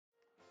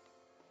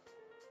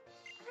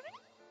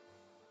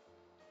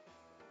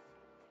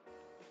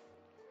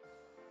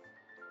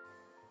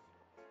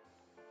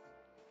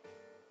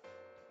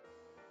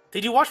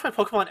Did you watch my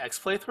Pokemon X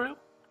playthrough?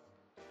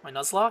 My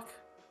Nuzlocke?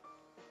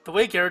 The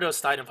way Gyarados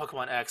died in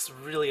Pokemon X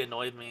really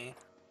annoyed me.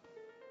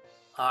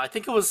 I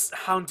think it was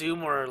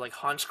Houndoom or like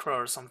Honchkrow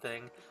or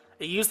something.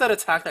 It used that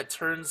attack that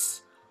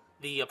turns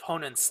the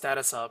opponent's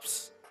status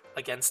ups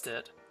against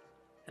it.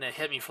 And it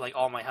hit me for like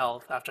all my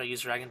health after I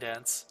used Dragon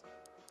Dance.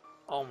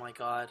 Oh my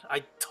god.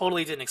 I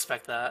totally didn't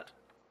expect that.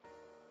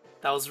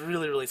 That was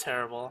really, really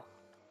terrible.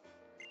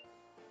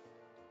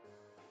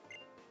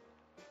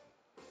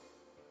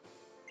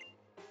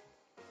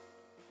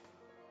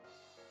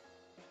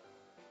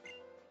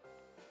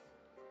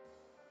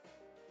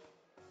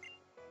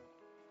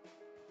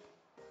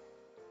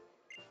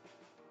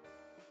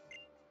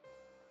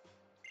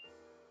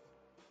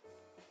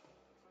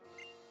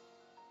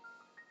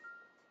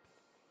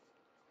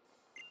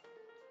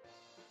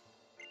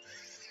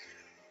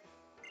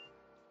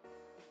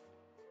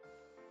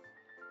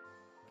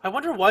 I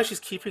wonder why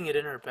she's keeping it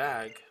in her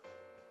bag,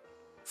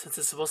 since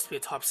it's supposed to be a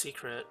top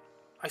secret.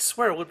 I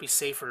swear it would be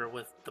safer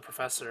with the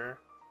professor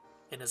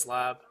in his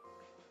lab.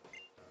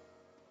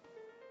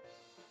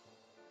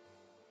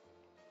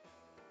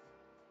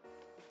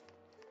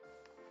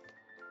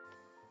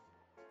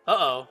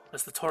 Uh-oh,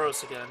 it's the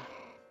Tauros again.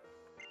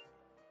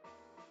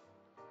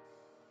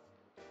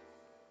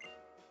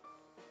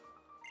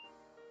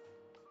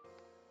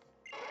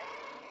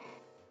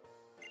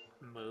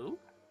 Moo?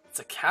 It's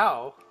a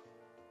cow.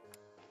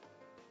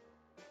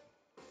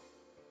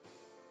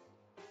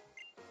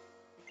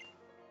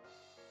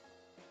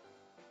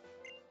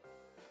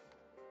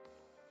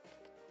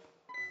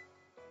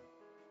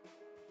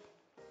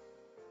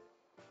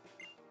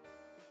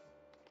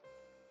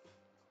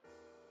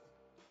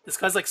 This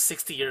guy's like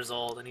 60 years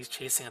old and he's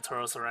chasing a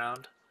Tauros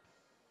around.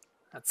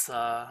 That's,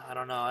 I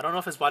don't know. I don't know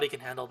if his body can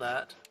handle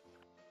that.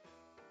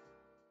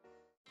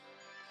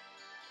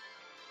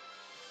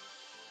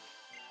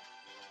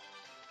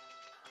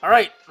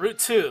 Alright, Route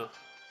 2.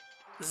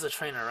 This is a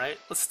trainer, right?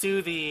 Let's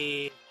do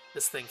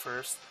this thing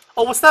first.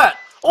 Oh, what's that?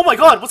 Oh my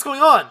god, what's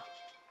going on?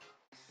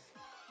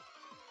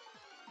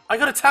 I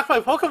got attacked by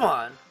a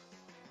Pokemon!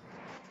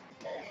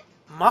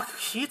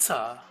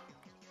 Makuhita.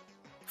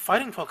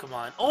 Fighting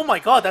Pokemon. Oh my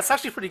god, that's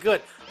actually pretty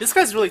good. This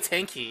guy's really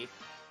tanky.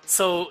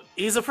 So,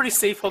 he's a pretty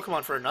safe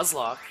Pokemon for a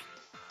Nuzlocke.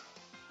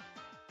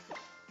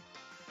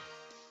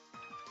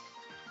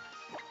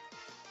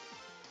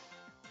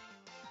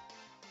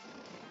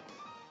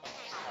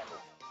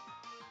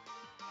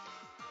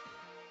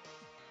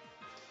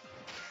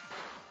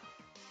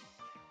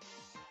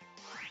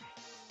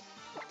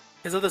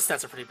 His other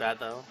stats are pretty bad,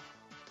 though.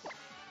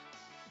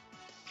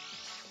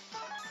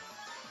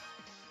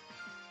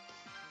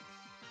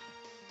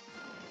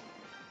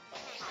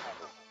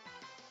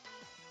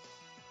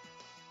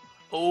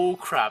 Oh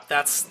crap,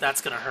 that's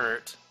gonna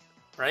hurt.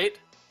 Right?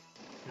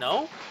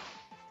 No?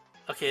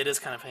 Okay, it is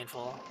kind of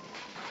painful.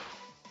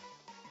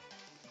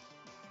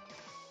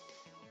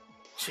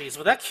 Jeez,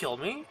 would that kill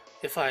me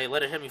if I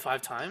let it hit me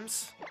 5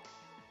 times?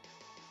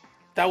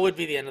 That would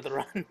be the end of the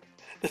run.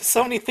 There's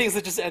so many things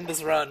that just end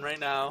this run right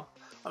now.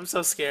 I'm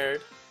so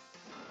scared.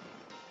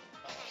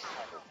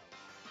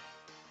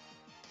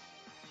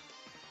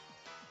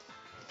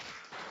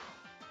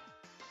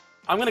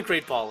 I'm gonna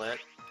Great Ball it.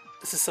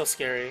 This is so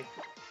scary.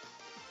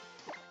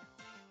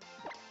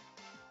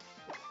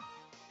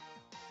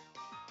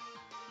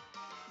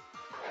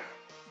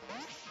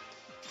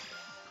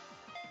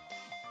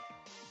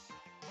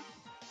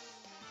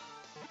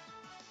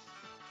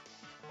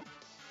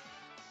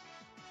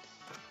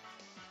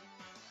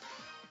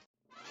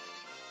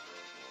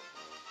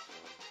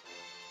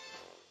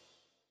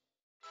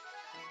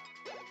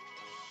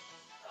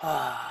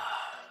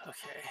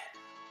 Okay.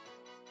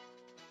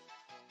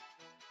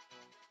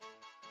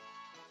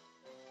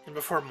 And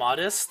before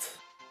Modest?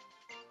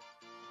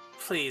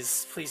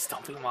 Please, please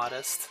don't be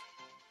Modest.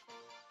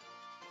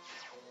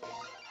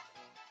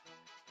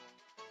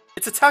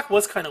 Its attack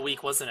was kind of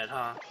weak, wasn't it,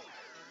 huh?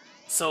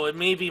 So it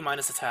may be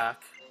minus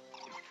attack.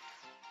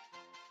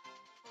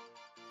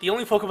 The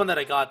only Pokemon that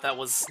I got that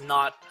was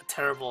not a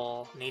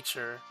terrible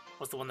nature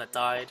was the one that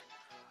died.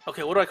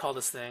 Okay, what do I call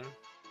this thing?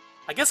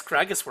 I guess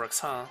Gragas works,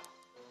 huh?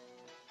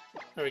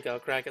 There we go,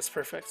 Gragas,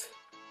 perfect.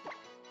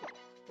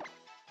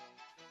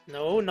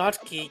 No,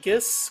 not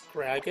Gigas.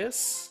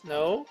 Gragas.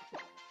 No.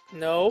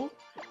 No.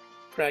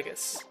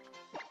 Gragas.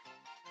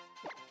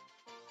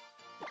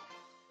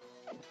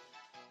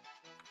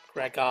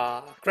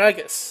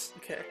 Gragas.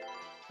 Okay.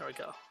 There we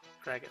go.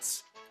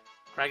 Gragas.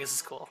 Gragas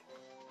is cool.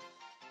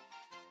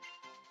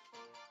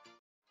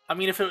 I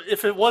mean,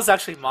 if it was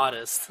actually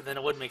Modest, then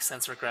it would make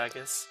sense for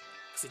Gragas,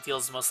 because he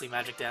deals mostly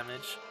magic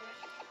damage.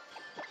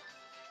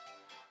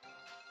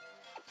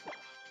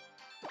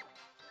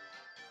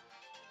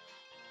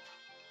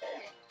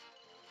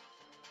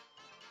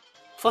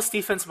 Plus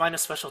defense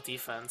minus special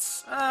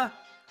defense.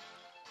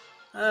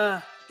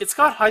 It's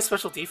got high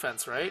special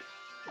defense, right?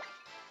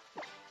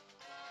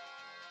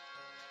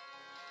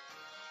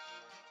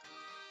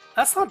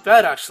 That's not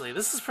bad, actually.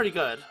 This is pretty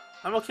good.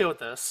 I'm okay with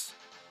this.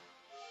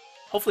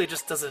 Hopefully it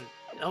just doesn't...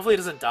 Hopefully it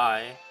doesn't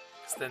die,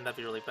 because then that'd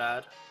be really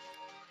bad.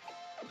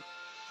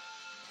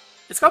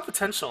 It's got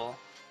potential.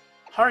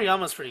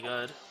 Hariyama's pretty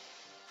good.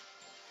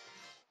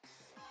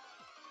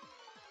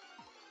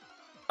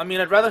 I mean,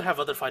 I'd rather have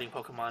other fighting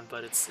Pokemon,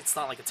 but it's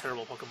not like a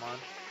terrible Pokemon.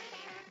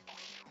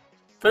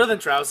 Better than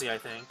Drowsy, I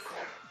think.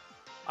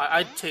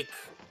 I'd take...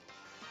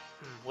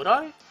 would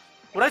I?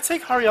 Would I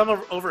take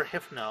Hariyama over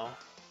Hypno?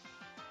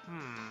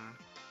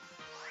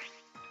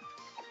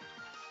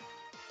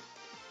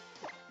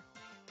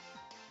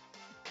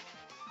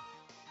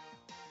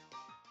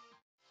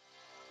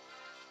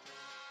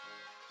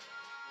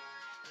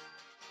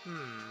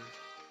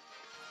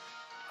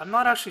 I'm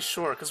not actually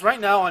sure, because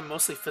right now I'm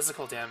mostly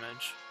physical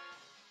damage.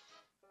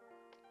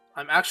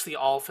 I'm actually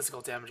all physical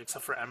damage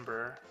except for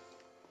Ember.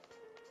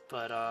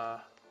 But,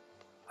 I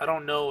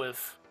don't know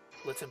if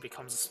Litten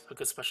becomes a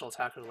good special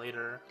attacker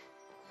later.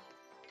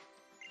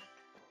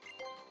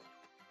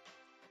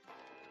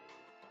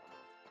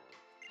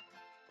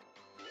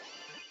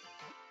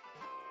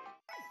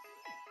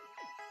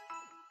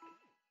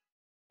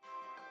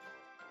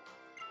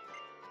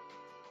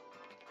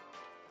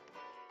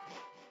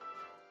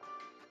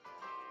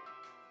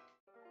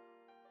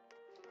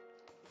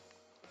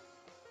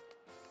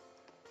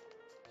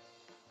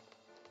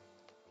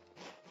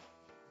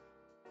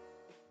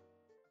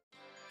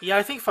 Yeah,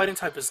 I think fighting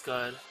type is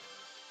good,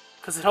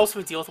 because it helps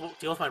me deal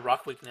with my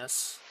rock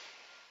weakness.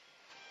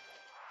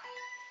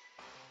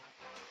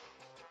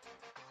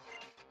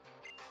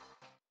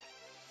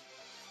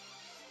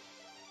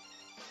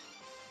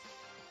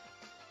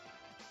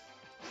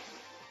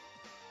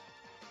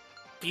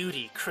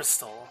 Beauty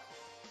Crystal.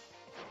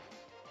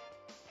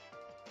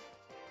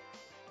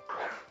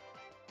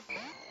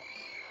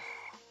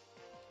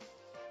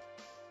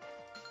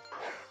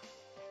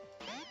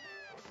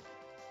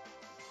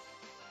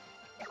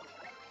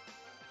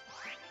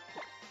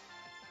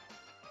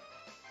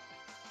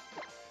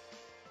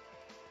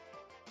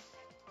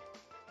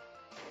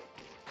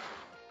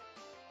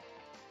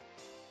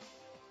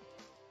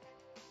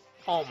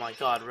 Oh my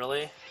god,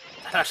 really?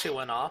 That actually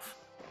went off?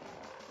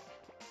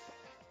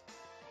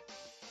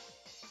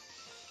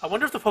 I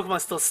wonder if the Pokemon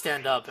still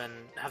stand up and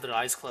have their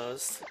eyes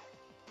closed.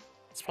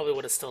 It's probably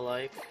what it's still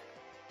like.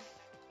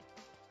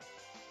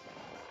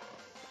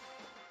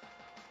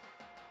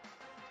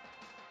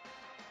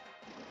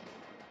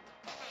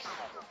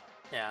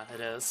 Yeah,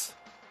 it is.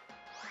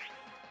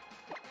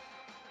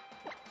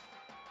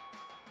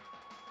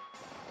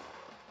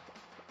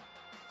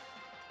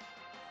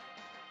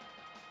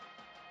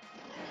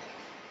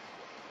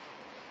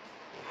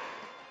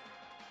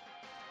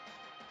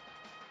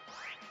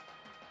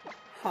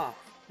 Huh,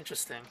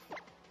 interesting.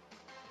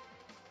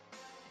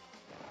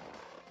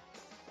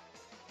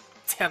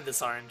 Damn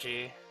this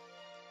RNG.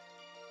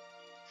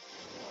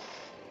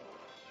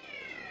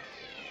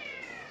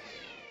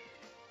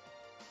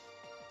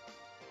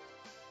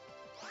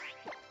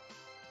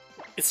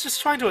 It's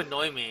just trying to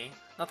annoy me,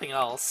 nothing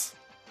else.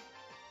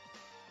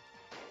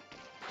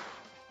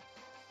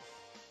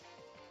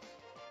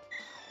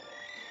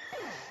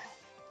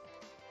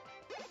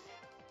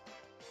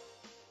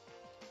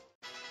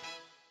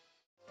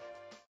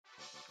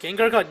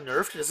 Gengar got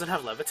nerfed, it doesn't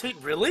have Levitate?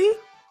 Really?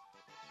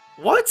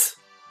 What?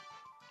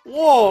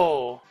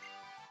 Whoa!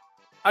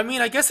 I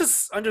mean, I guess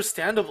it's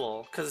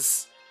understandable,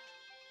 because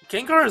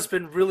Gengar has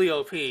been really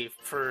OP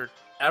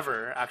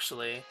forever,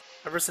 actually.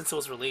 Ever since it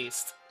was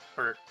released.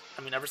 Or,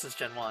 I mean, ever since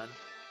Gen 1.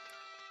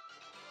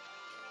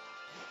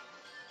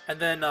 And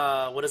then,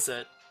 what is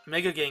it?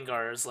 Mega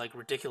Gengar is, like,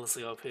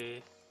 ridiculously OP.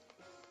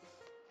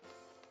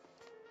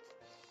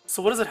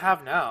 So what does it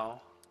have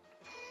now?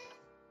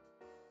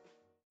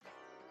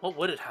 What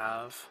would it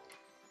have?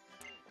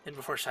 In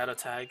before Shadow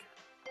Tag.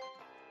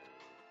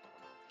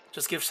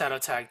 Just give Shadow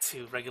Tag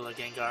to regular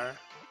Gengar.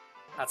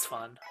 That's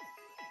fun.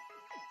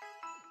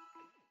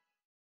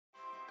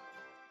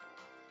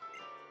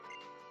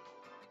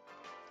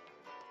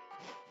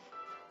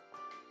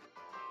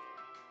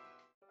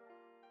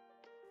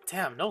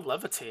 Damn, no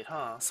Levitate,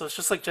 huh? So it's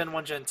just like Gen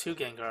 1, Gen 2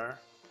 Gengar.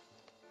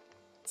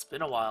 It's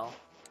been a while.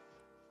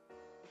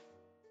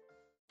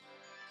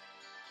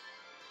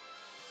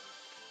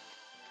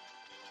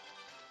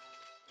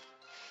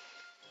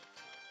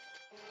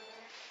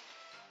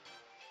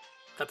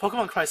 That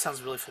Pokemon cry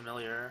sounds really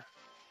familiar.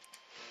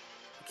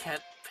 I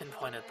can't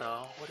pinpoint it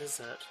though. What is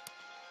it?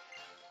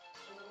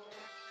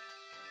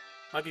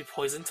 Might be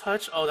Poison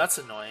Touch? Oh, that's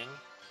annoying.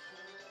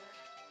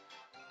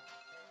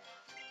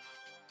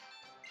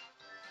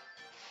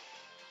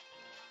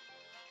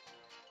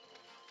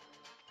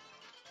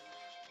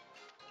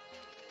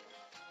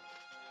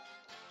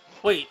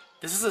 Wait,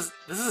 this is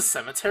a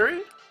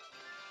cemetery?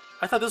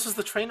 I thought this was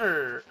the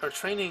trainer or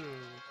training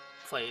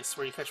place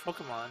where you catch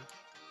Pokemon.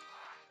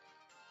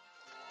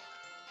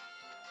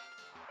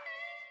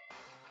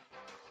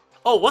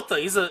 Oh, what the?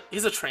 He's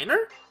a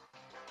trainer?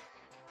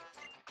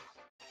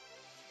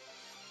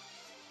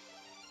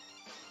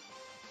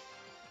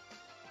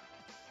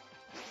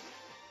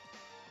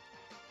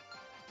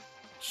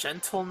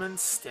 Gentleman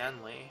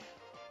Stanley.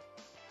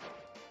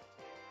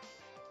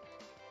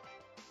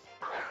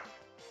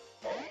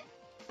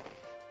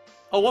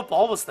 Oh, what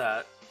ball was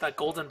that? That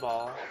golden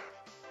ball.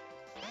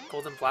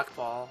 Golden Black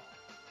Ball.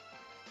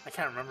 I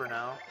can't remember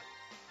now.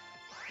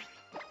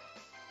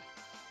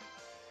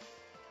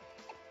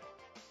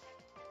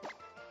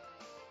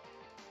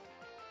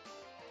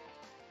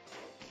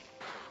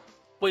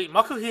 Wait,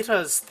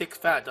 Makuhita is thick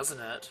fat, doesn't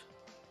it?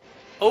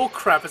 Oh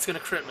crap, it's gonna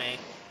crit me.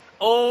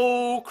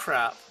 Oh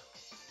crap.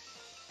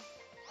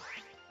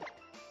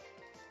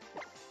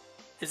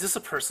 Is this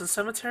a person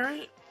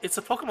cemetery? It's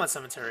a Pokemon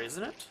cemetery,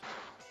 isn't it?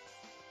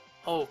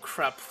 Oh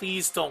crap,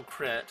 please don't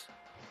crit.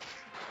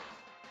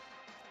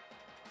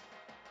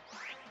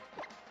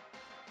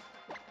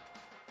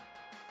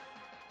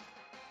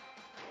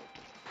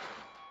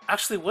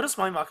 Actually, what does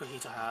my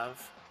Makuhita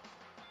have?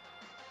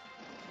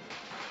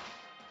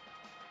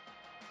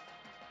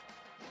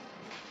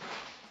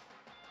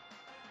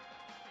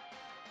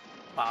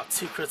 Wow,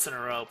 2 crits in a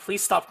row.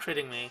 Please stop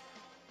critting me.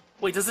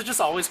 Wait, does it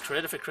just always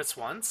crit if it crits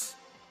once?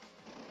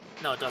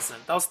 No, it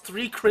doesn't. That was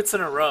 3 crits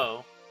in a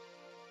row.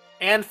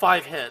 And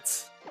 5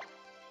 hits.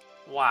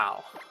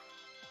 Wow.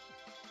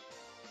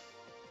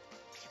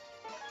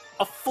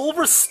 A full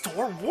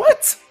restore?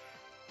 What?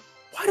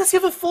 Why does he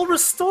have a full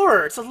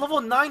restore? It's a level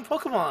 9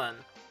 Pokemon.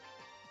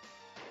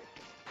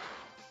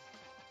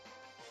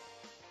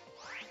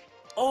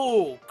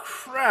 Oh,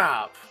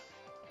 crap.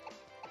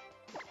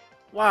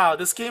 Wow,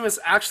 this game is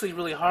actually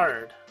really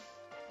hard.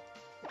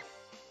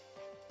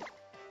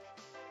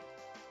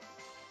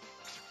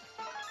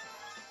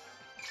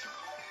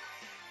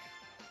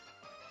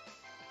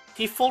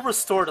 He full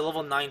restored a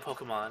level 9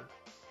 Pokemon.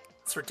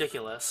 It's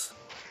ridiculous.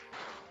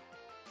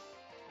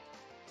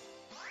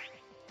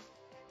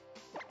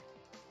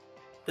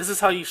 This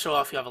is how you show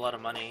off you have a lot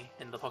of money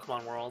in the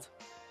Pokemon world.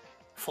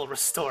 Full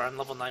restore on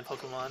level 9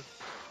 Pokemon.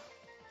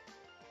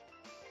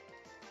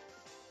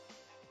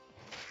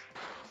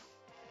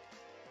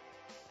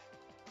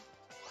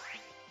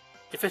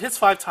 If it hits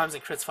 5 times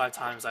and crits 5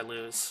 times, I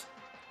lose.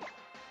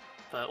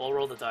 But we'll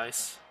roll the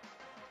dice.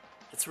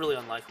 It's really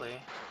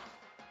unlikely.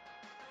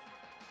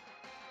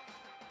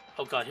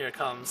 Oh god, here it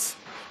comes.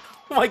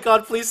 Oh my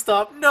god, please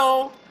stop.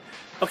 No!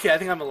 Okay, I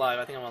think I'm alive.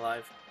 I think I'm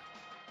alive.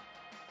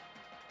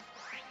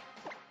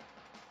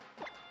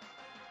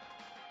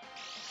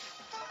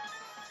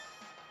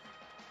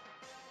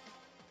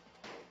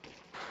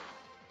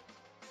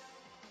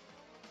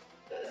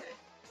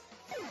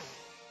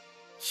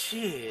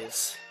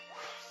 Jeez.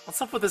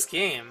 What's up with this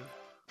game?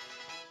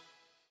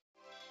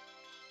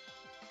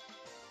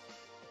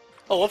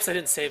 Oh, whoops, I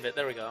didn't save it.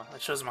 There we go.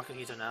 It shows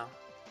Makuhita now.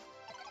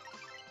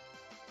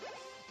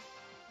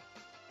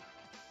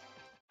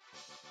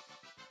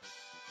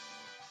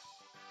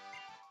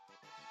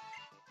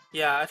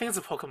 Yeah, I think it's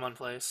a Pokemon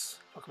place.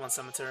 Pokemon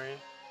Cemetery.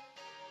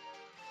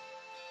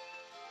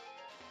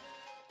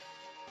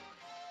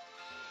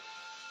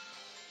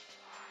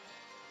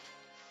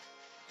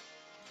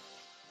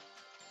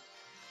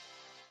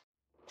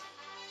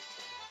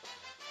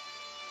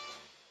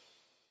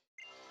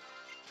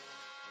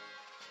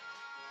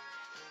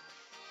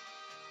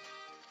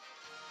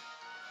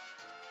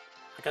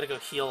 I gotta go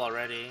heal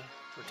already.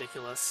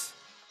 Ridiculous.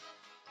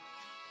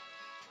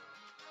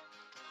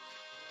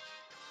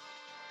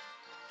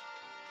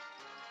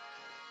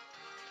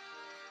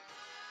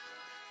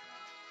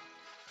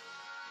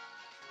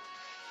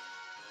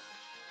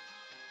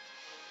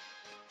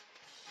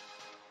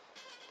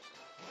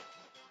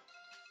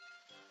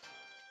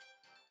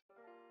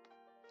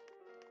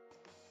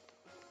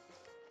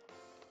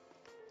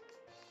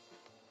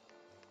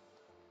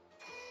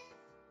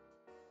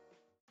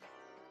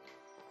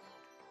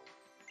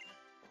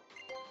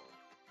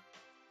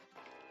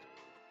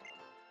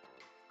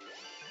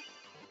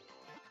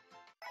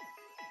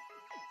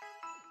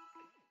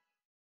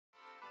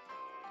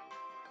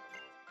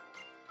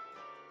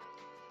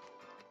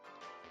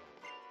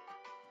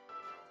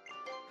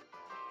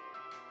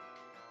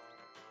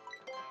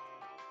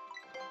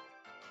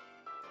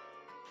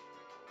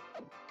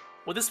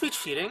 Would this be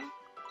cheating?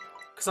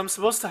 Because I'm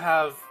supposed to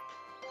have...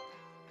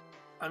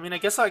 I mean, I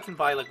guess I can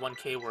buy like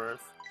 1k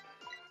worth.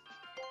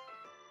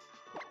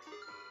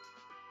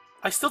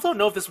 I still don't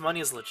know if this money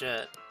is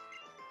legit.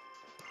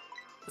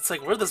 It's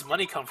like, where does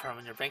money come from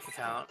in your bank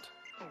account?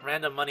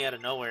 Random money out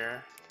of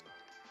nowhere.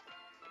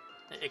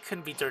 It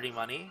couldn't be dirty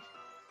money.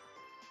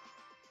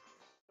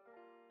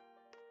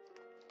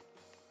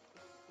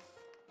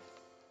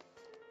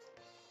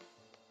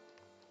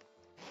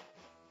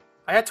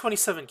 I had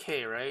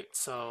 27k, right?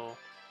 So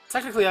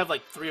technically I have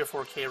like 3 or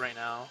 4k right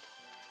now,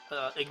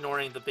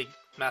 ignoring the big,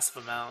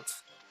 massive amount.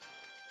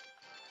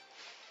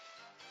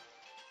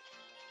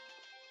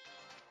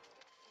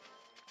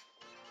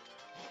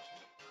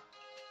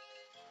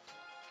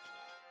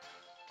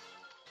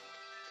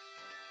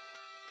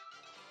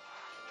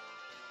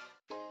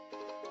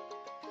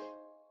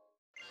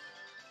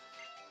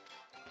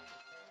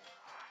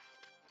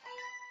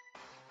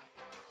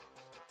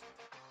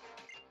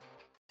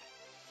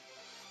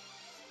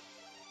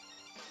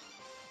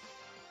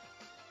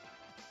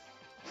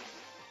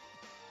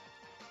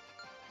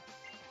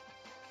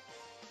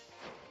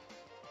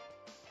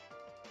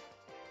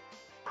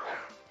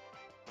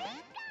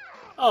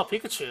 Oh,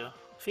 Pikachu.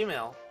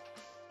 Female.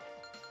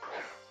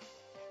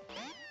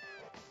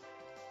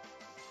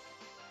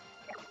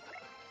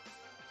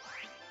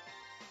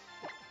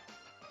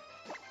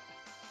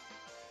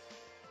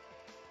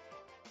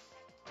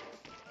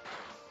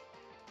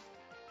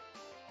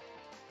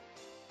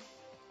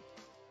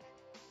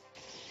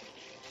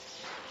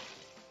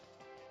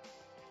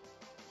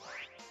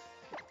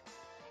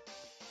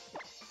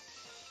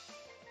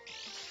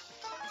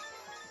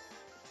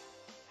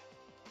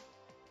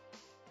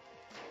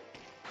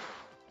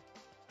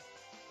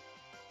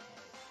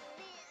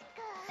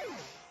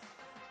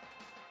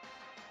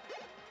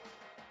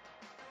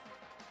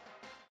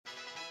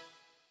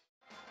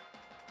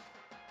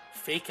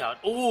 Fake out.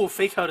 Oh,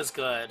 fake out is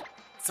good.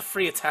 It's a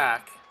free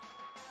attack.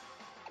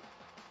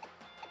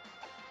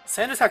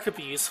 Sand attack could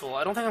be useful.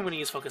 I don't think I'm going to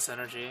use focus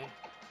energy.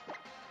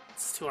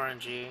 It's 2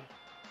 RNG.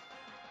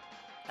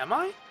 Am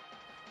I?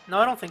 No,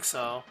 I don't think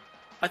so.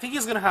 I think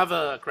he's going to have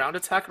a ground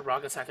attack, a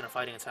rock attack, and a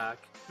fighting attack.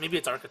 Maybe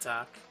a dark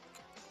attack.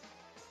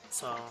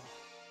 So,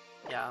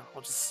 yeah,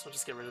 we'll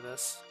just get rid of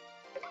this.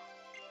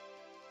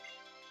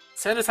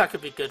 Sand attack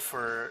could be good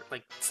for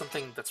like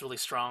something that's really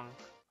strong,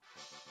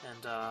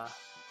 and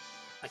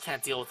I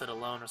can't deal with it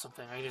alone or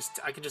something.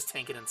 I can just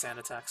tank it in sand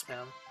attack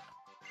spam.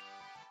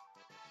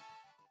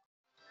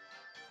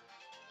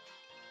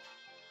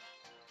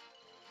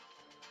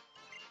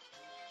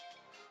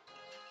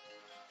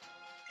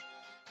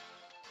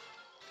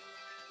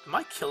 Am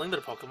I killing their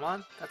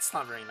Pokemon? That's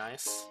not very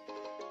nice.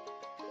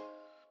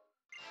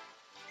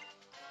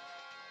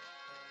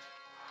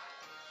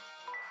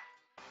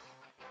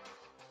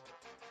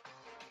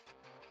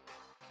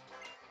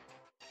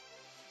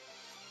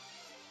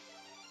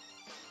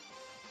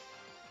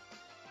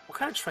 What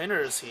kind of trainer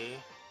is he?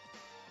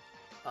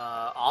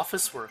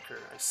 Office worker,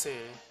 I see.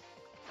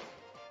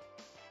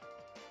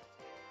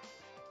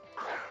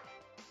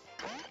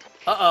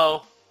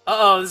 Uh-oh.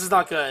 Uh-oh, this is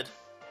not good.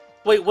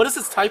 Wait, what is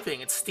its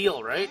typing? It's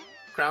steel, right?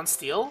 Ground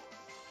steel?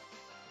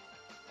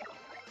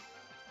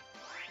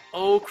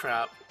 Oh,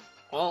 crap.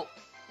 Well,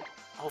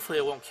 hopefully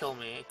it won't kill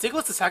me.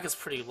 Diglett's attack is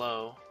pretty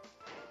low,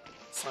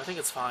 so I think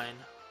it's fine.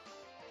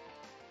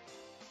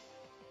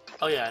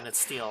 Oh yeah, and it's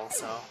steel,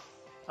 so...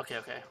 Okay,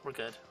 we're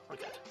good. We're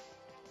good.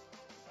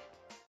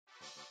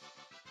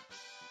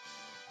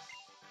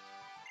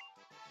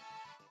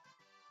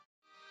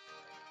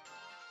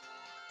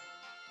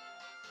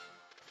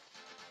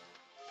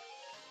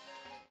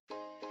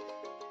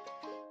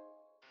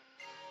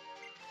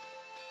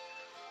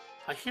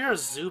 I hear a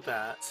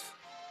Zubat.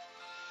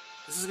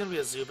 This is gonna be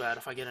a Zubat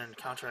if I get an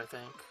encounter, I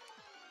think.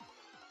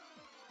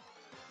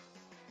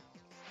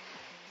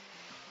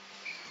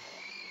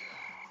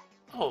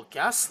 Oh,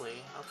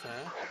 Ghastly.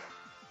 Okay.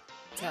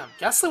 Damn,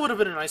 Ghastly would have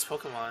been a nice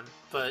Pokemon,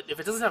 but if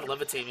it doesn't have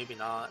Levitate, maybe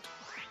not.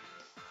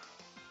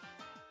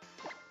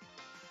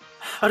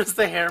 How does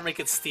the hair make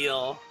it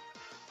steel?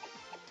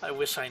 I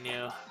wish I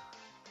knew.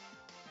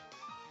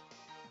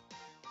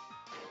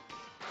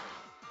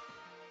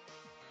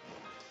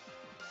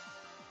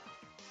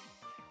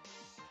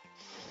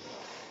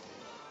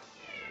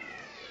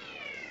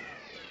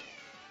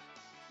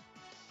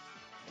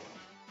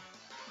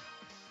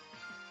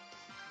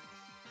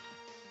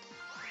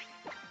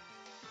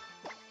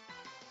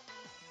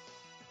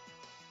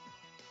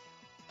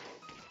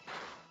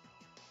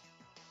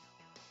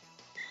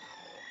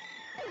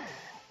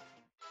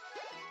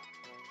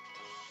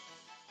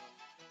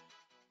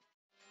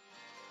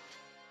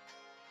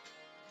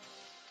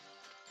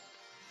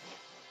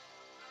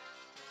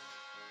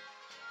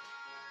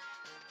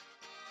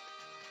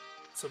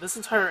 So this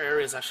entire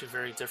area is actually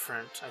very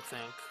different, I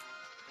think,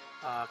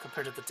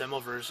 compared to the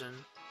demo version.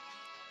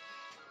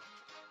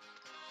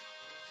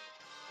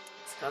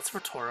 So that's for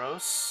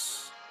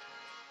Tauros.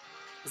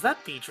 Is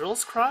that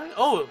Beedrill's cry?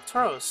 Oh,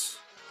 Tauros!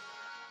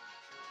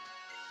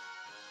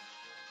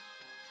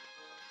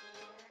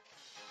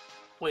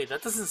 Wait,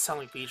 that doesn't sound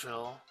like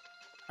Beedrill.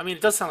 I mean,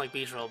 it does sound like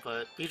Beedrill,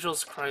 but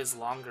Beedrill's cry is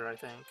longer, I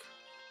think.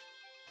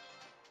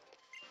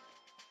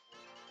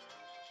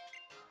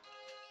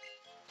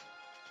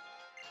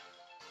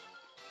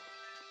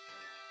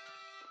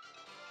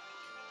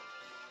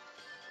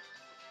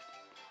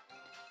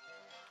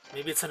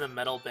 Maybe it's in a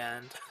metal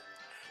band.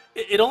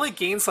 It only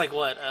gains, like,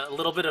 what, a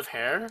little bit of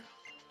hair?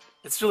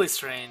 It's really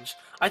strange.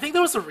 I think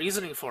there was a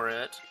reasoning for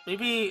it.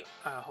 Maybe...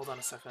 hold on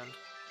a second.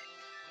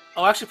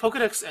 Oh, actually,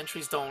 Pokedex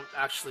entries don't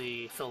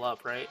actually fill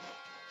up, right?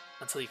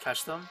 Until you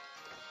catch them.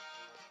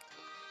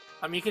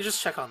 I mean, you can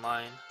just check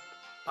online.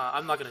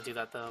 I'm not gonna do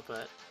that, though,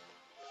 but...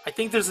 I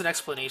think there's an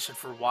explanation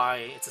for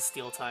why it's a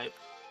steel type.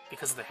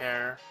 Because of the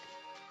hair.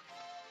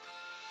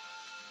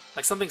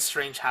 Like, something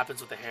strange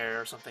happens with the hair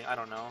or something. I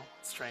don't know.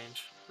 It's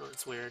strange.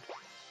 It's weird.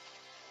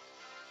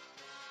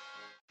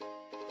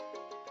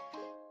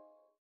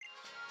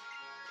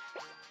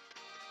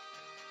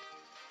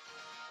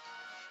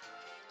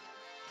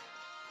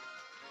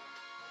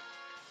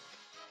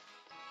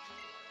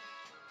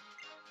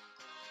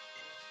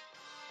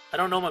 I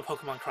don't know my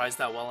Pokemon cries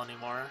that well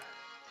anymore.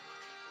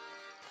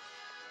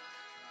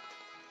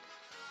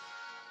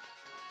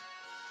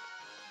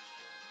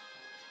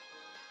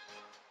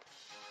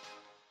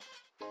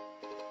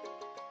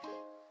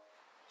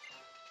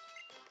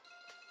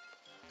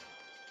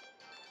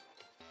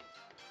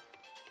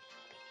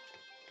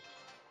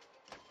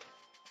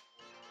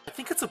 I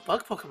think it's a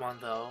bug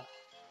Pokemon, though.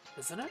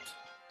 Isn't it?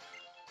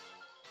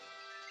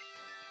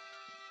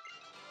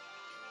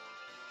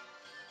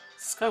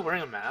 Is this guy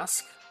wearing a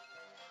mask?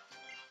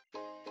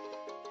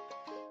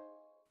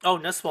 Oh,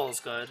 Nest Ball is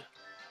good.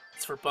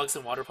 It's for bugs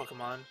and water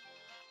Pokemon.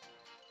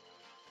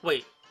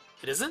 Wait,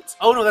 it isn't?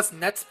 Oh no, that's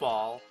Net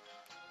Ball.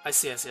 I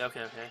see,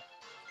 okay.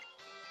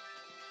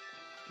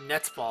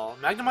 Net Ball.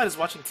 Magnemite is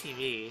watching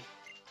TV.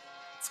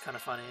 It's kind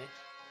of funny.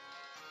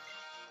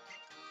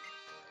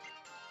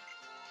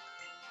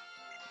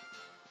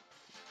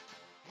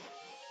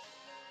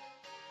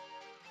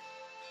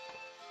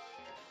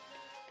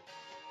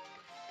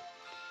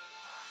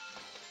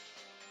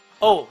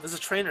 Oh, there's a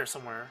trainer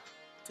somewhere.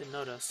 Didn't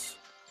notice.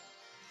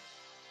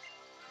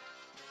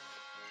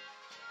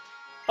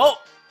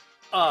 Oh!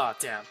 Ah,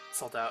 damn.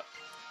 Sold out.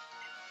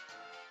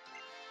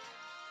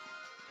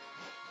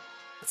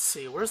 Let's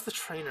see, where's the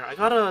trainer? I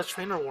got a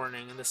trainer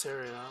warning in this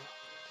area.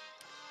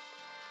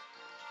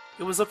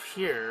 It was up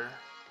here.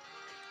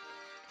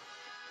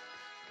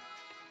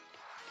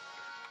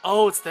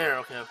 Oh, it's there.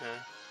 Okay, okay.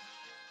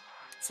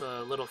 It's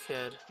a little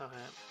kid. Okay.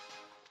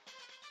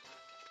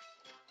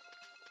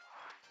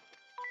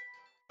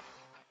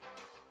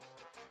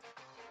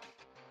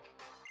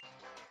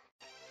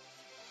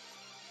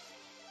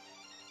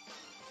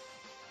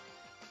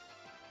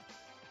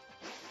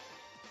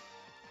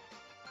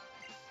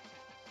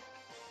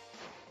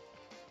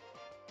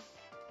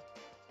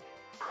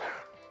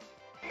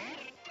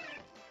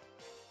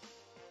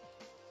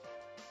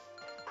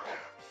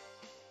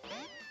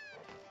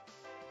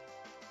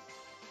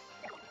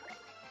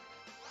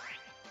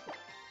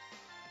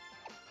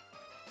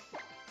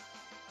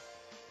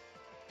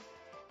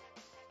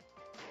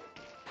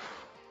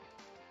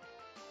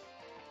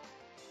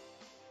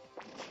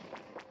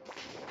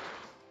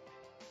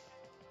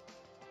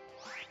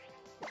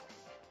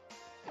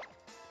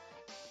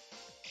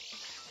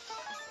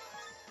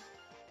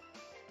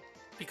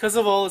 Because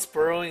of all its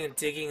burrowing and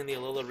digging in the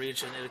Alola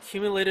region, it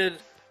accumulated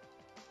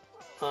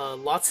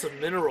lots of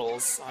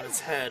minerals on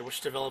its head,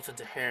 which developed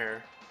into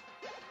hair.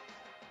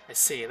 I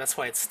see, that's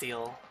why it's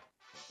steel.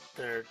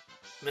 They're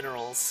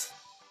minerals.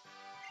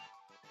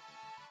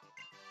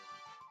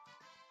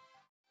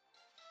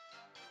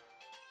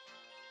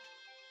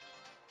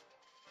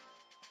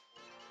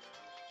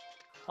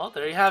 Well,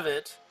 there you have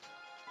it.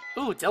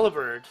 Ooh,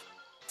 Delibird.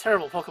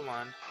 Terrible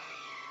Pokemon.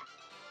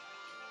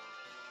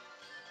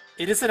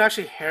 It isn't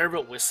actually hair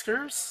but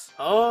whiskers?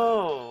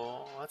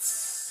 Oh,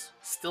 that's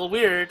still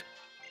weird.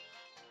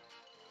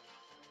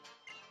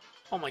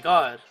 Oh my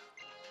god.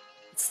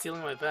 It's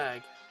stealing my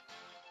bag.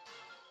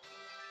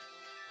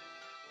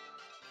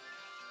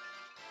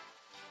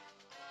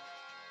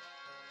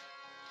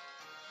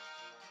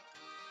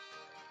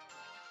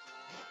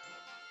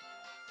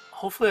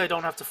 Hopefully I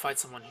don't have to fight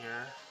someone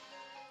here.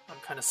 I'm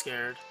kind of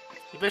scared.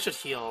 Maybe I should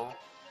heal.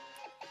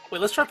 Wait,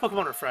 let's try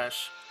Pokemon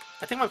Refresh.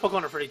 I think my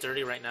Pokemon are pretty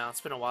dirty right now.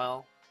 It's been a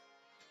while.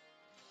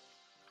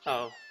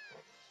 Oh.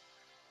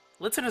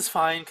 Linton is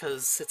fine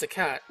because it's a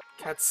cat.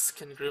 Cats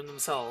can groom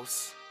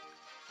themselves.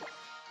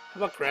 How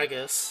about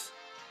Gragas?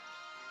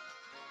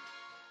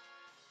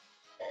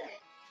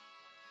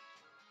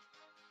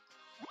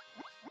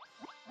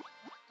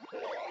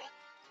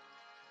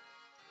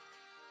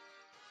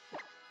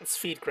 Let's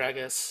feed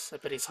Gragas. I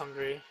bet he's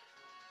hungry.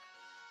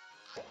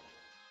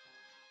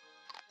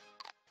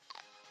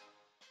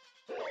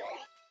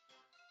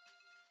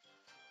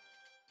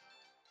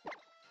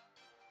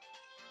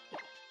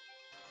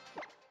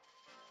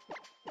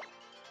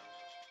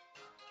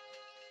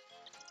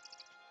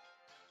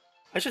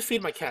 I should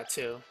feed my cat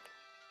too.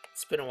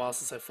 It's been a while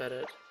since I fed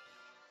it.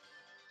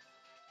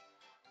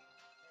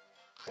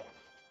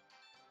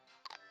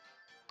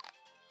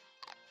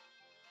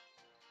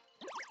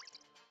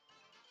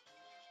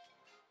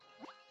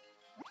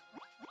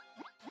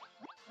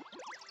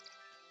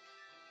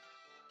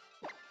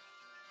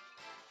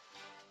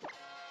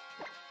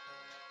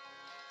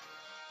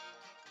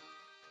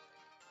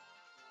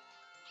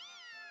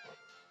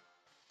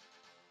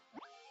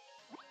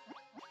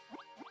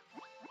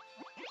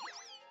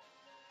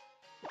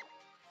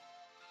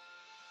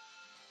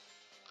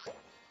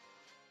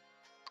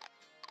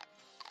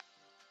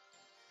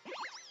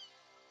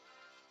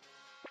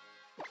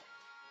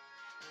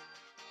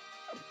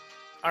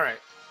 Alright,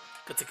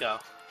 good to go.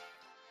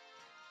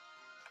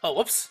 Oh,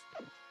 whoops!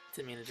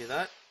 Didn't mean to do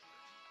that.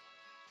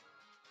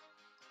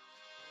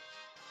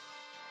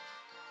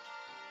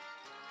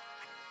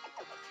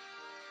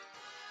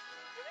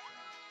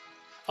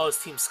 Oh,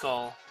 it's Team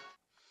Skull.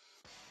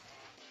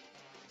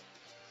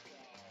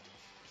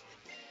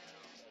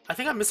 I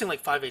think I'm missing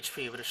like 5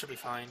 HP, but it should be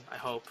fine, I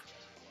hope.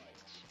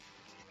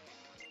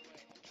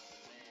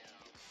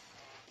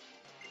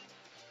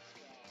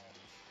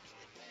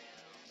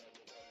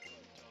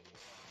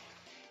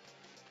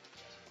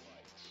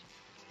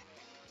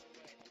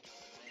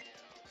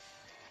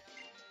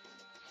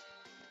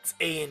 It's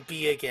A and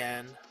B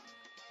again.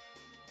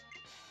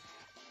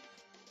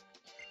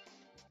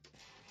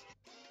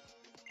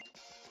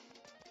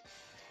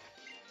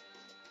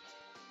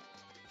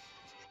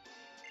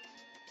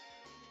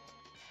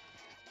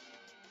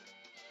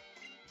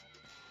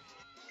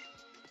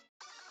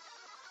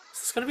 Is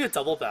this gonna be a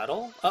double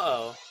battle?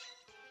 Uh-oh.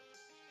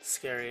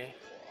 Scary.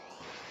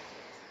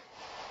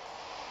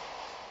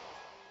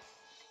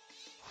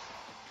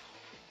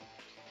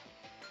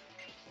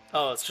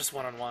 Oh, it's just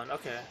one-on-one.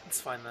 Okay,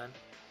 that's fine then.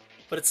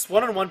 But it's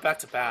one-on-one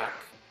back-to-back.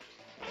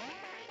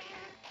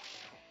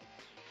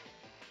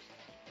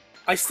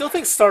 I still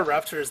think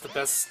Staraptor is the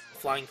best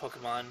flying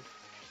Pokemon.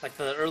 Like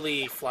the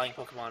early flying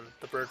Pokemon,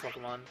 the bird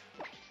Pokemon.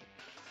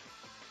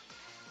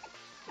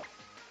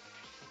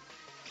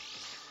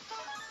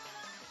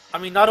 I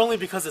mean, not only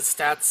because its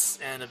stats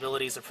and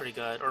abilities are pretty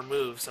good, or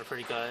moves are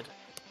pretty good,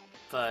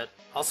 but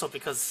also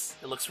because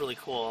it looks really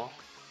cool.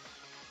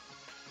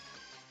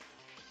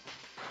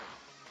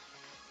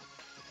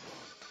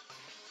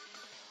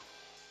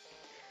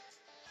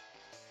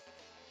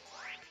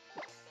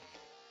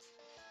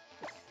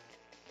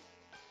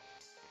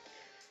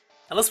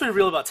 And let's be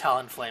real about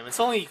Talonflame. It's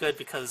only good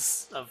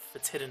because of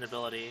its hidden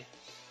ability.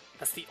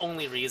 That's the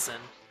only reason.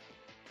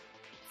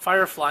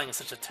 Fire Flying is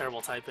such a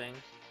terrible typing.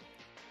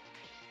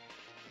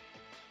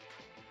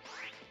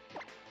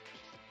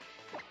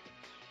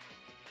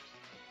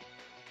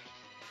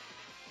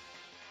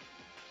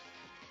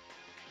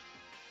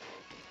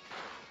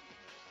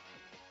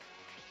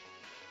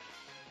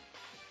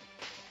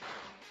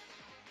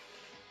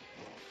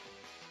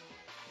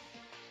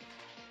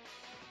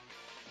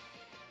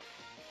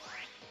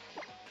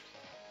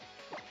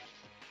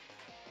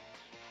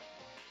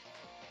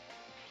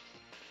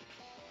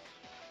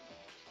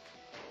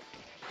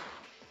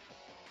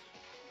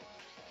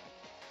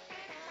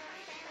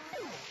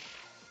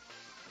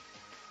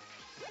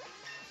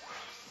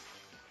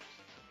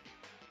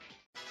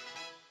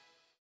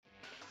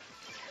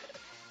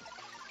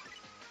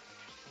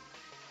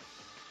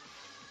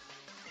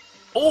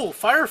 Oh,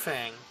 Fire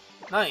Fang!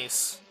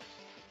 Nice.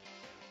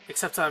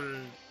 Except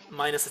I'm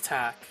minus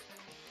attack.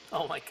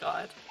 Oh my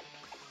god.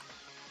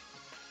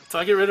 Do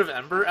I get rid of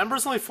Ember?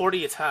 Ember's only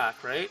 40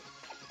 attack, right?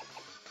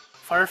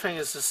 Fire Fang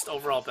is just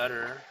overall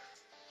better.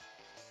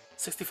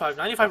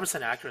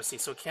 95% accuracy,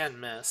 so it can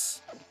miss.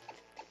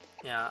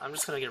 Yeah, I'm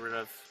just gonna get rid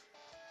of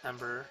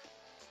Ember.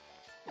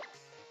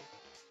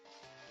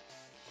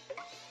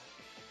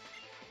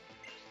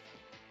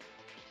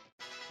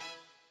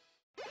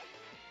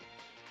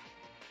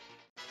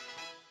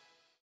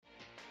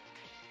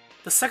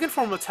 The second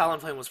form of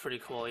Talonflame was pretty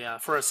cool, yeah,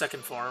 for a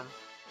second form.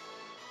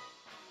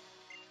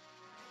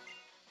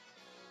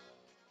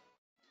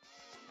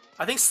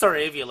 I think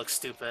Staravia looks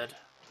stupid,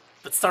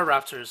 but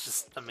Staraptor is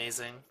just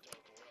amazing.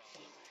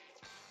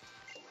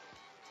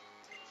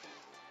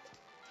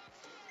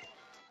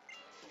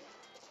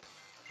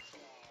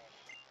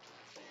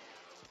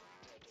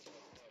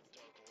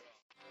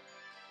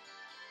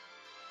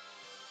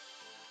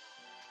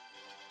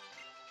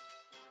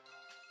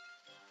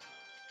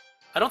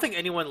 I don't think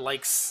anyone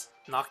likes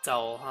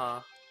Noctowl, huh?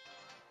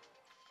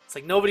 It's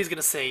like nobody's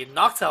gonna say,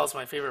 Noctowl is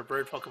my favorite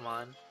bird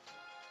Pokemon.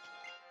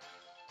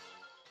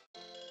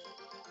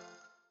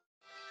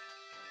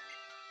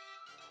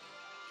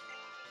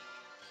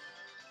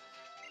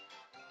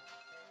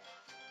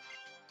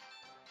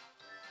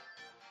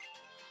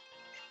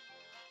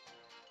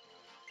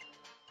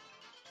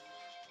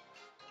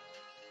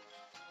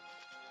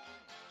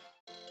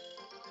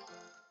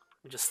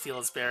 We just steal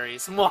his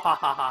berries.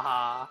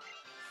 Mwahahaha!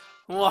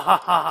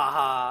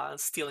 Mwahahaha!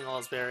 Stealing all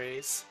his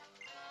berries.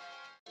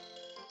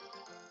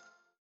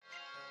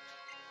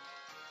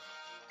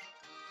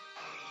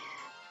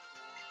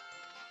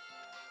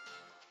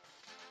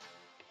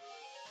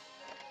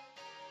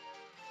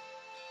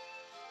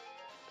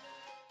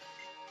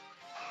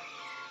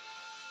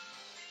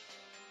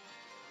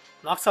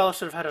 Noctowl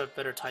should have had a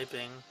better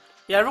typing.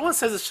 Yeah, everyone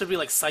says it should be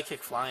like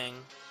Psychic Flying.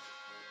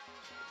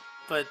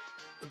 But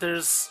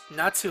there's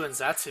Natu and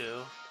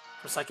Xatu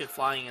for Psychic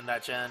Flying in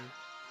that gen.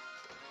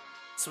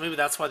 So maybe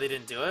that's why they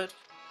didn't do it?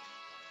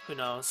 Who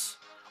knows?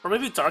 Or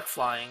maybe Dark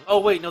Flying.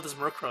 Oh wait, no, there's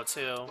Murkrow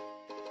too.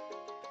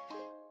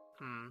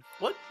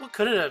 What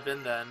could it have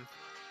been then?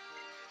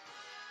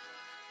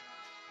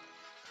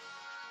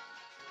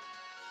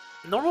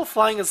 Normal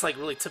Flying is like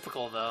really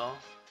typical though.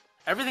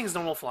 Everything's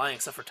normal flying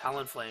except for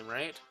Talonflame,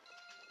 right?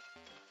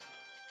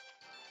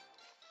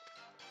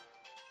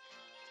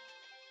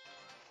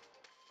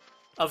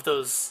 Of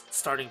those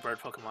starting bird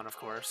Pokemon, of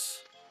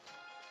course.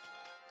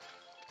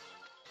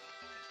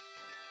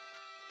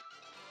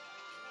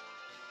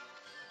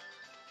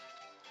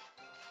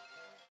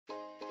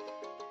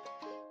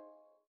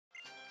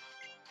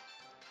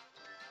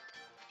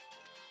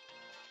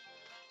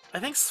 I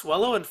think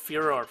Swellow and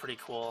Fearow are pretty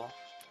cool.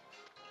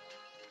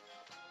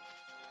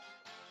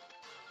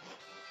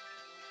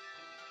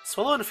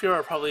 Swellow and Fearow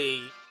are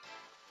probably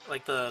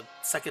like the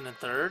second and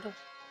third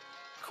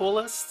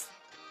coolest.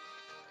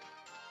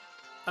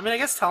 I mean, I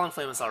guess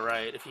Talonflame is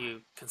alright if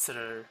you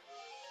consider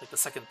like the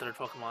second, third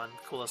Pokemon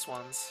the coolest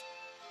ones.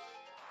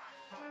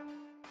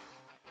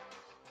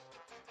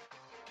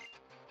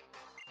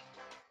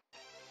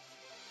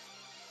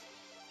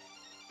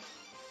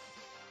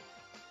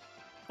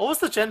 What was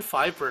the Gen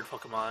 5 bird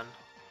Pokemon?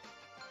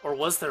 Or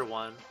was there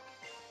one?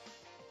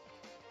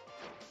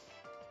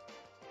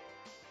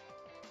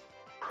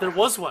 There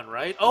was one,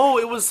 right? Oh,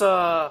 it was,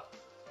 that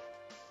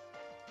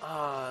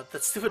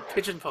stupid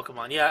pigeon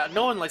Pokemon. Yeah,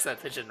 no one likes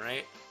that pigeon,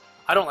 right?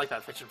 I don't like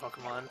that pigeon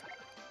Pokemon.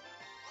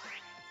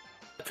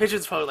 The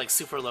pigeon's probably, like,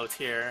 super low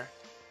tier.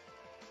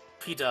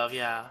 P-Dove,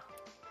 yeah.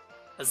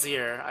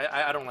 Azir.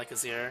 I don't like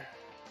Azir.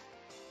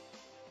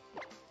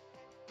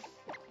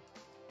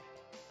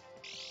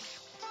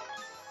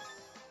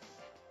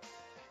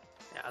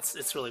 Yeah,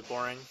 it's really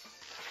boring.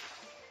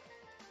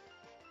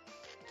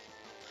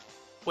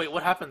 Wait,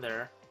 what happened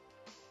there?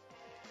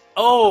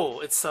 Oh,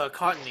 it's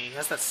Cottony. He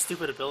has that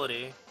stupid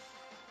ability.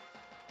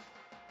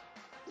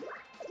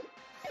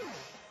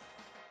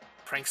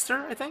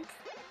 Prankster, I think?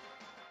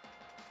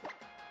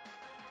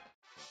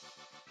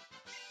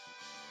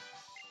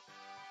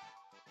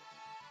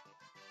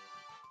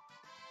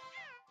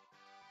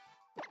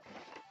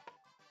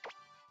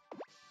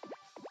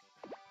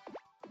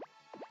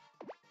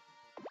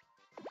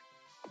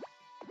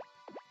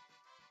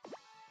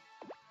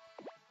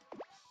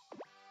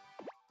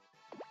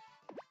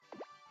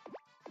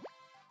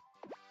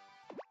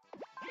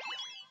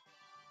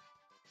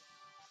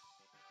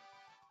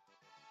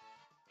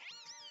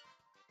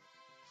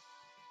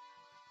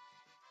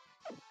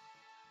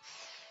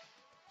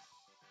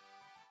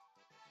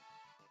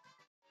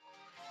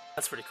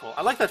 That's pretty cool.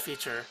 I like that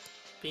feature.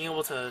 Being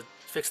able to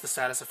fix the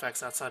status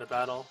effects outside of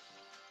battle.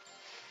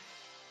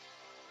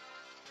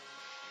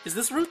 Is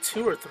this Route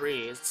 2 or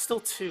 3? It's still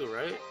 2,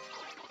 right?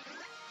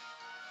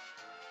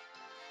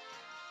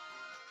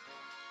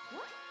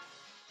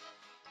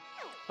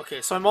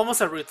 Okay, so I'm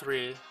almost at Route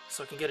 3,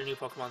 so I can get a new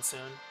Pokemon soon.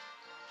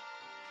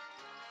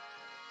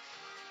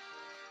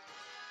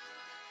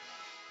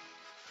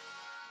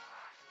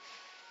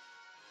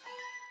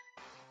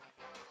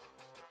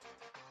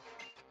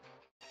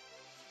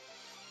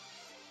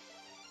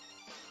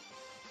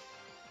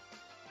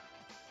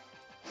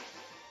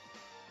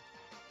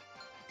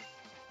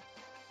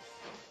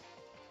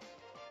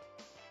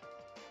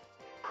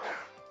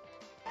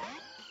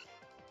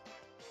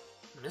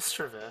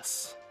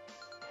 Mischievous.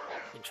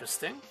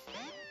 Interesting.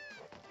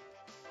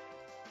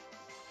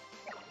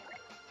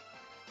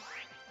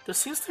 There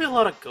seems to be a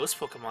lot of ghost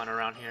Pokemon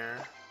around here.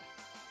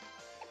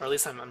 Or at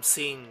least I'm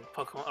seeing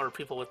Pokemon or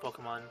people with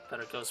Pokemon that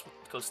are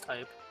ghost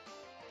type.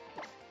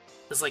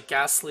 There's like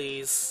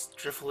Ghastlies,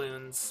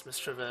 Drifloons,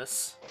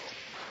 Mischievous.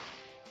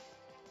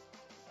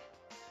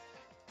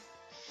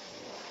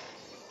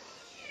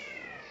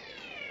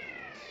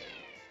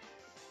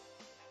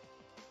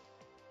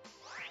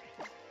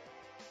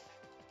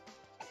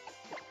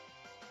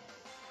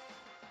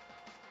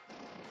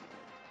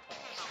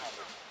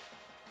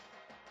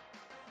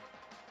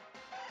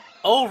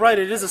 Oh, right,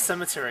 it is a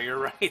cemetery, you're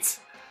right.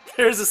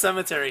 There's a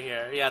cemetery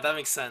here. Yeah, that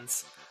makes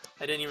sense.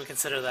 I didn't even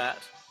consider that.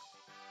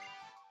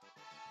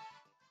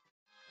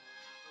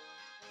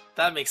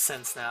 That makes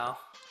sense now.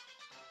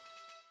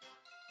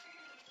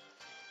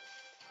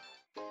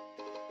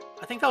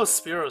 I think that was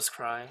Spearo's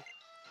cry.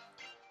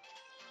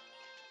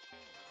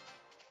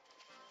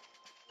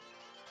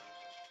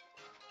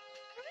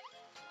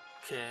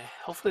 Okay,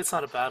 hopefully it's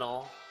not a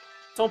battle.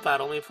 Don't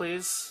battle me,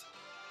 please.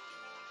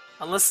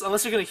 Unless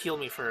you're gonna heal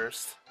me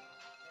first.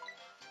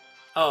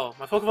 Oh,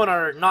 my Pokemon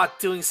are not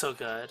doing so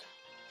good.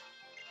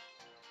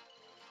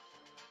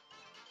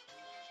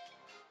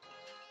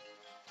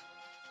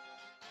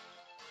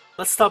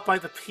 Let's stop by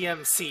the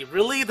PMC.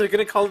 Really? They're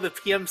gonna call it the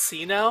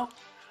PMC now?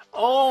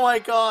 Oh my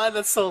god,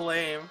 that's so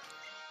lame.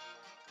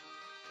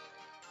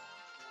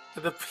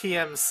 The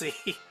PMC.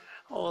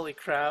 Holy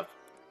crap.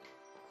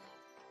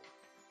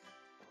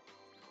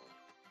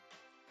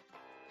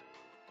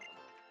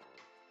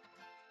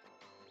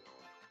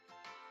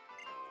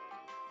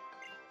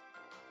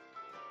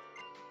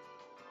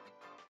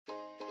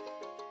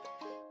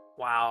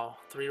 Wow,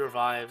 3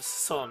 revives.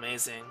 So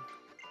amazing.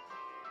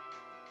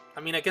 I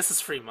mean, I guess it's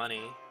free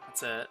money.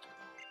 That's it.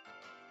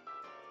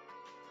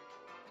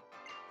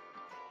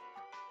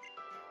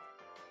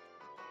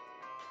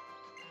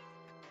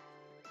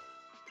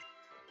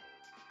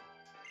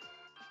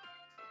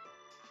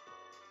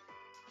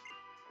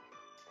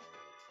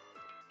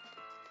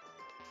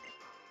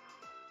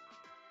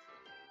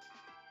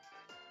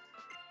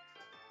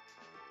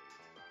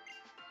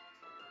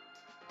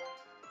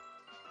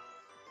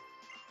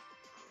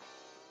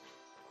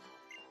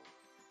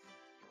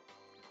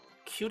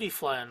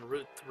 Cutiefly on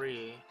Route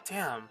 3.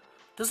 Damn,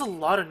 there's a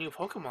lot of new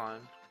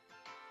Pokemon.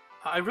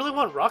 I really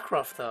want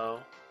Rockruff,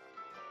 though.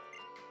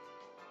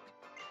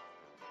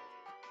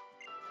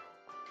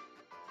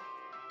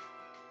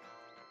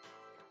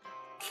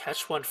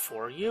 Catch one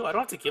for you? I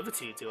don't have to give it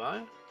to you, do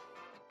I?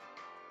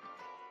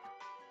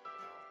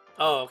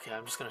 Oh, okay,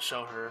 I'm just gonna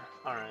show her.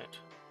 Alright.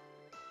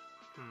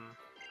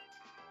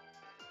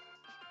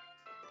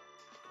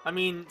 I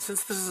mean,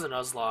 since this is a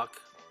Nuzlocke,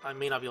 I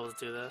may not be able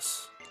to do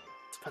this.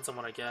 Depends on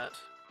what I get.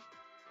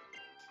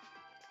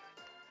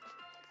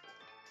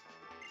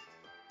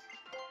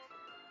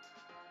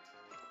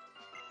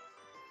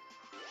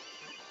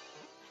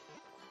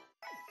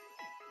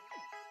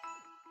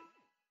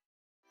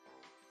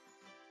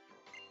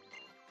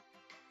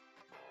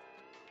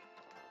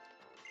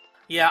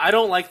 Yeah, I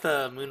don't like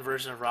the moon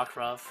version of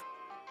Rockruff.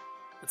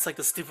 It's like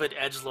the stupid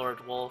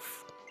edgelord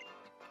wolf.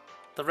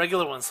 The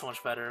regular one's so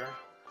much better.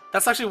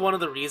 That's actually one of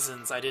the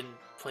reasons I didn't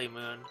play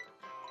Moon,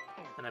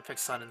 and I picked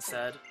Sun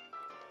instead.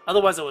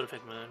 Otherwise I would have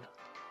picked Moon.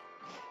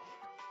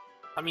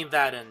 I mean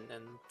that and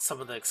some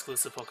of the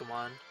exclusive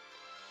Pokemon.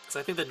 Because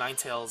I think the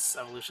Ninetales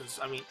evolutions,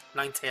 I mean,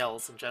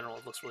 Ninetales in general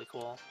looks really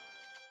cool.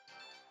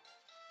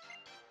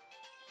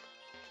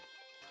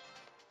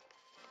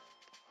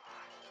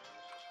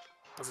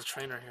 There's a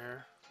trainer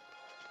here.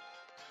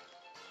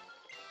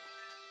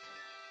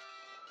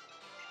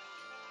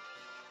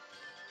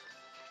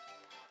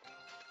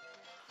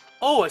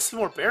 Oh, I see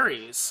more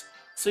berries.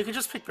 So you can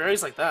just pick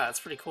berries like that. It's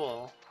pretty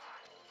cool.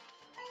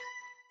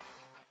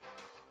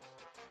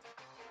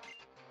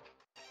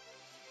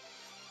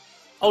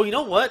 Oh, you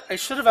know what? I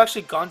should have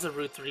actually gone to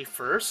Route 3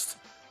 first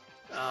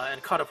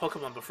and caught a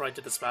Pokemon before I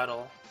did this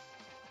battle.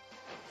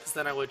 Because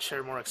then I would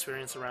share more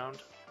experience around.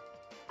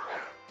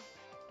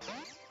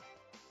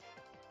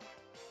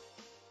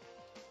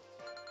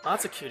 Oh,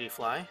 that's a cutie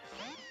fly.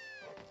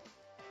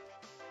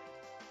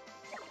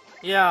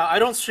 Yeah, I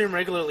don't stream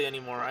regularly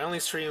anymore. I only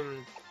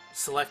stream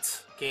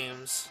select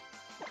games,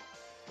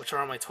 which are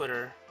on my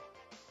Twitter.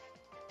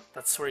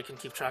 That's where you can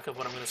keep track of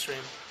what I'm going to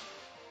stream.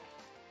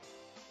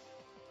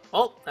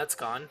 Oh, that's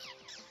gone.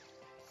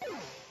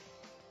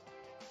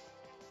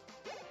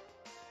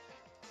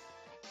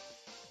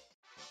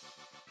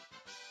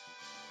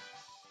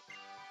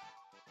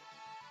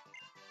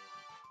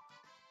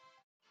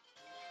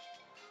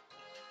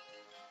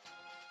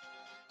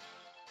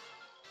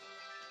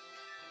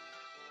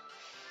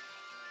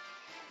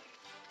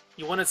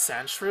 You wanted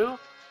Sandshrew?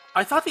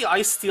 I thought the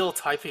Ice Steel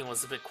typing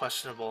was a bit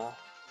questionable.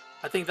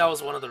 I think that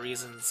was one of the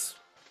reasons.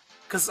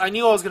 Because I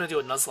knew I was going to do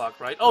a Nuzlocke,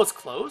 right? Oh, it's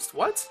closed?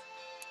 What?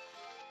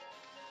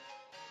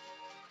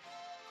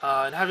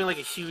 And having like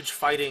a huge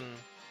fighting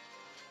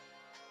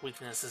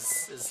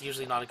weakness is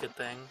usually not a good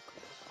thing.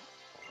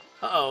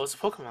 Uh-oh, it's a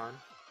Pokemon.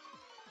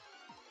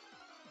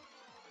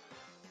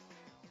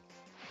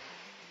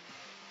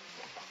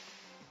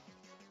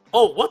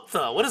 Oh, what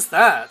the? What is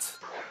that?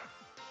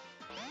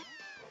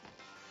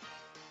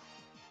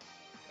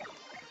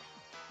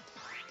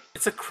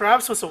 It's a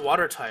crab, so it's a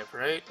water type,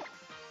 right?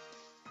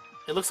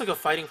 It looks like a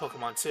fighting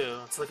Pokemon too.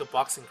 It's like a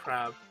boxing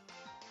crab.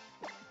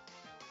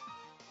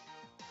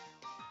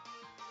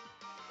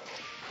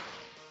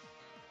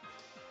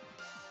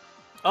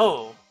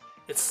 Oh,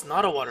 it's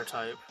not a water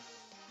type.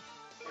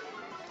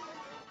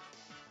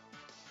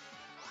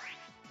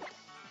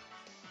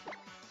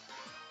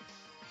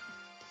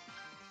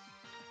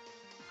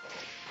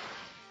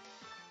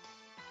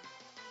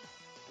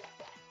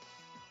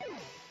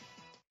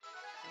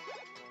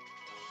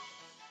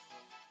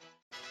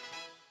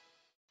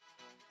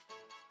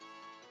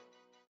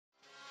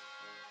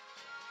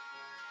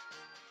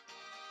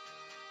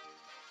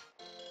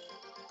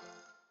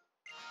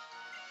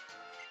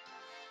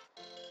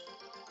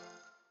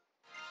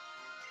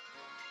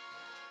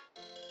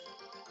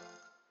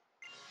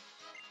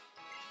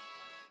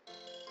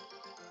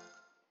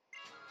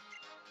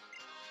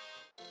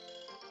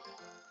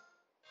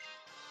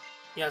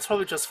 Yeah, it's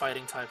probably just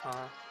fighting type,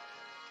 huh?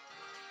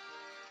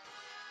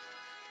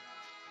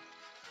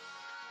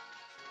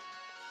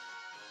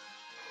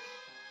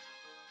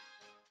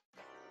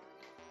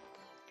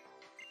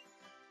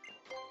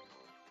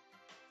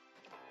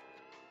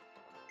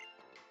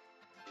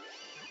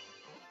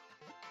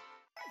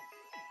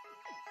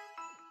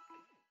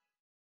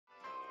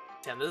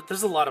 Damn,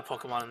 there's a lot of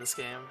Pokemon in this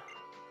game.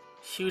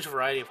 Huge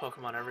variety of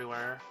Pokemon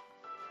everywhere.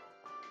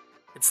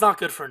 It's not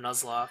good for a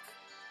Nuzlocke.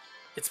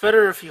 It's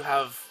better if you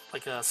have,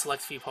 like, a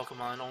select few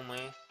Pokemon only.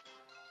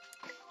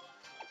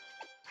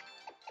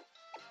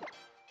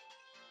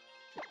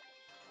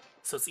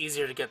 So it's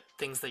easier to get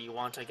things that you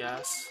want, I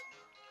guess.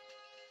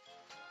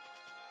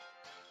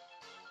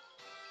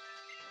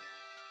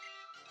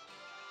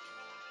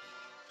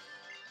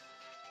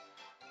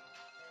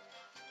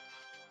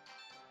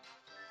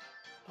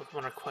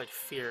 Pokemon are quite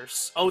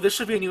fierce. Oh, this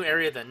should be a new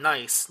area then.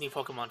 Nice. New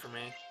Pokemon for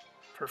me.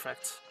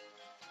 Perfect.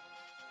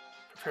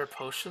 Prepare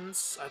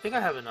potions? I think I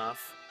have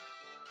enough.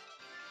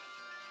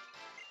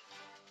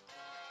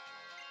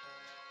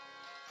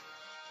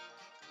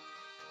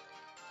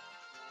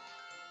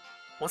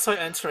 Once I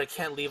enter, I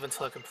can't leave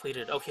until I complete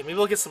it. Okay, maybe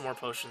I'll get some more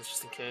potions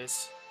just in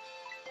case.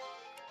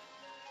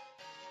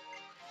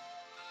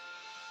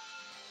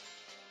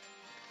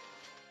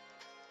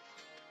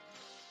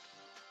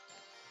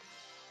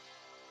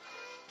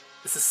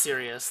 This is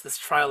serious. This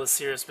trial is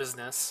serious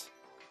business.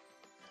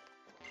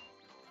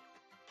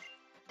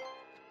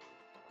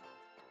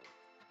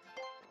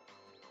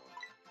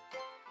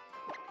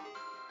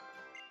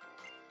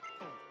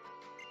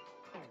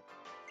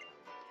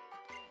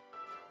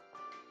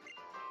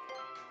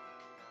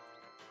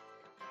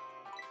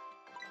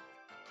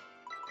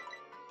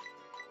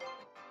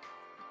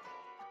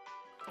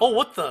 Oh,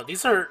 what the?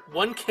 These are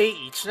 1k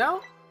each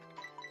now?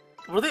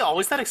 Were they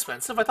always that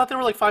expensive? I thought they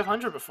were like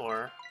 500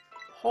 before.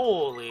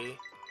 Holy.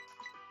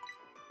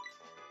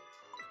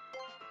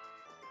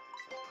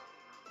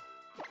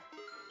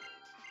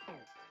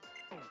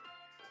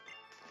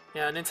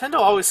 Yeah, Nintendo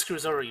always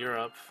screws over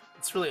Europe.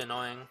 It's really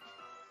annoying.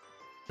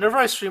 Whenever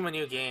I stream a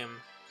new game,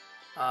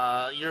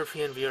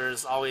 European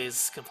viewers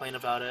always complain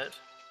about it.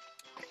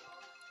 It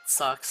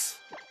sucks.